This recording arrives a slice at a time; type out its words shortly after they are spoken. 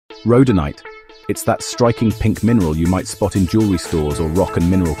Rhodonite. It's that striking pink mineral you might spot in jewelry stores or rock and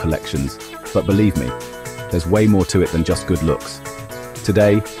mineral collections. But believe me, there's way more to it than just good looks.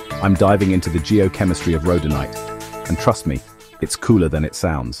 Today, I'm diving into the geochemistry of rhodonite. And trust me, it's cooler than it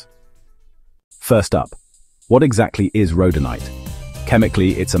sounds. First up, what exactly is rhodonite?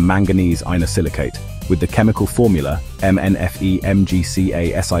 Chemically, it's a manganese inosilicate, with the chemical formula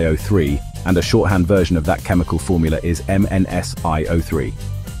MnFeMgCaSiO3, and a shorthand version of that chemical formula is MnSiO3.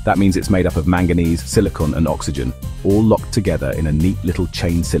 That means it's made up of manganese, silicon, and oxygen, all locked together in a neat little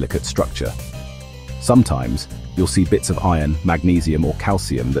chain silicate structure. Sometimes, you'll see bits of iron, magnesium, or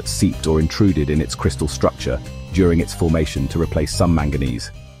calcium that seeped or intruded in its crystal structure during its formation to replace some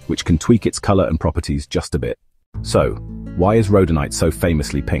manganese, which can tweak its color and properties just a bit. So, why is rhodonite so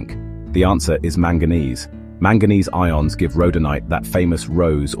famously pink? The answer is manganese. Manganese ions give rhodonite that famous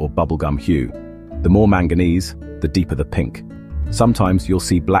rose or bubblegum hue. The more manganese, the deeper the pink. Sometimes you'll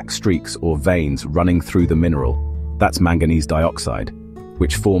see black streaks or veins running through the mineral. That's manganese dioxide,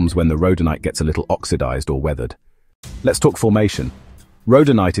 which forms when the rhodonite gets a little oxidized or weathered. Let's talk formation.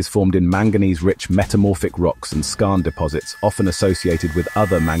 Rhodonite is formed in manganese-rich metamorphic rocks and skarn deposits, often associated with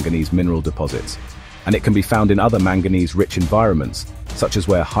other manganese mineral deposits. And it can be found in other manganese-rich environments, such as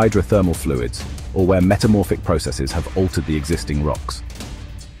where hydrothermal fluids or where metamorphic processes have altered the existing rocks.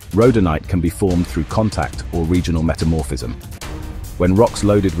 Rhodonite can be formed through contact or regional metamorphism. When rocks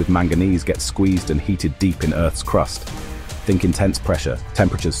loaded with manganese get squeezed and heated deep in Earth's crust, think intense pressure,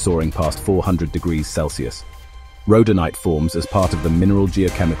 temperatures soaring past 400 degrees Celsius. Rhodonite forms as part of the mineral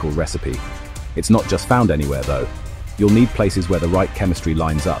geochemical recipe. It's not just found anywhere though. You'll need places where the right chemistry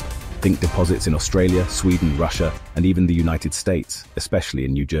lines up. Think deposits in Australia, Sweden, Russia, and even the United States, especially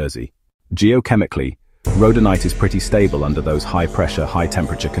in New Jersey. Geochemically, rhodonite is pretty stable under those high-pressure,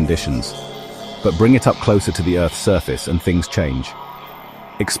 high-temperature conditions. But bring it up closer to the Earth's surface and things change.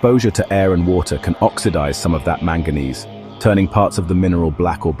 Exposure to air and water can oxidize some of that manganese, turning parts of the mineral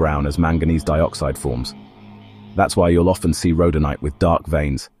black or brown as manganese dioxide forms. That's why you'll often see rhodonite with dark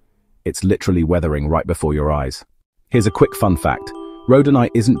veins. It's literally weathering right before your eyes. Here's a quick fun fact.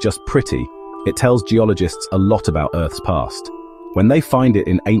 Rhodonite isn't just pretty, it tells geologists a lot about Earth's past. When they find it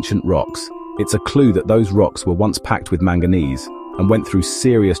in ancient rocks, it's a clue that those rocks were once packed with manganese and went through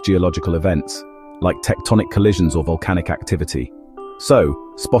serious geological events, like tectonic collisions or volcanic activity.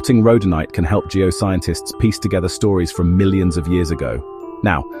 So, spotting rhodonite can help geoscientists piece together stories from millions of years ago.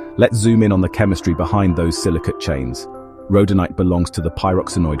 Now, let's zoom in on the chemistry behind those silicate chains. Rhodonite belongs to the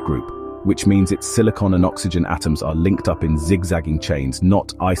pyroxenoid group, which means its silicon and oxygen atoms are linked up in zigzagging chains,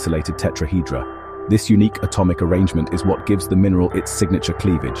 not isolated tetrahedra. This unique atomic arrangement is what gives the mineral its signature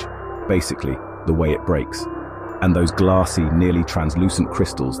cleavage, basically, the way it breaks, and those glassy, nearly translucent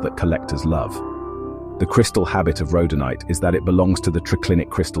crystals that collectors love. The crystal habit of rhodonite is that it belongs to the triclinic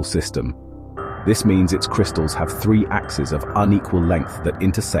crystal system. This means its crystals have three axes of unequal length that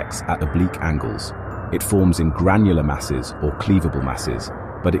intersects at oblique angles. It forms in granular masses or cleavable masses,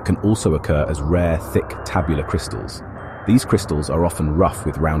 but it can also occur as rare, thick, tabular crystals. These crystals are often rough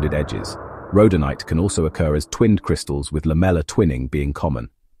with rounded edges. Rhodonite can also occur as twinned crystals, with lamellar twinning being common.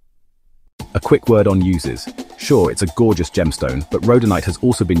 A quick word on uses. Sure, it's a gorgeous gemstone, but rhodonite has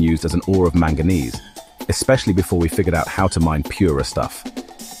also been used as an ore of manganese, especially before we figured out how to mine purer stuff.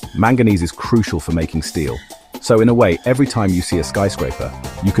 Manganese is crucial for making steel. So in a way, every time you see a skyscraper,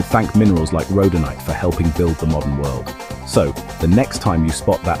 you could thank minerals like rhodonite for helping build the modern world. So, the next time you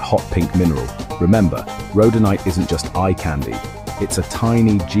spot that hot pink mineral, remember, rhodonite isn't just eye candy. It's a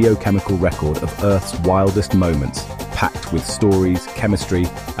tiny geochemical record of Earth's wildest moments, packed with stories, chemistry,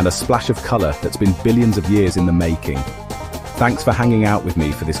 and a splash of color that's been billions of years in the making. Thanks for hanging out with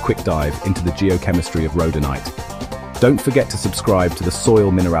me for this quick dive into the geochemistry of rhodonite. Don't forget to subscribe to the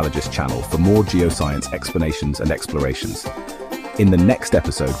Soil Mineralogist channel for more geoscience explanations and explorations. In the next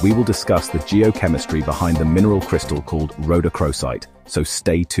episode, we will discuss the geochemistry behind the mineral crystal called rhodochrosite, so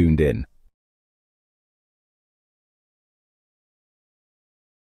stay tuned in.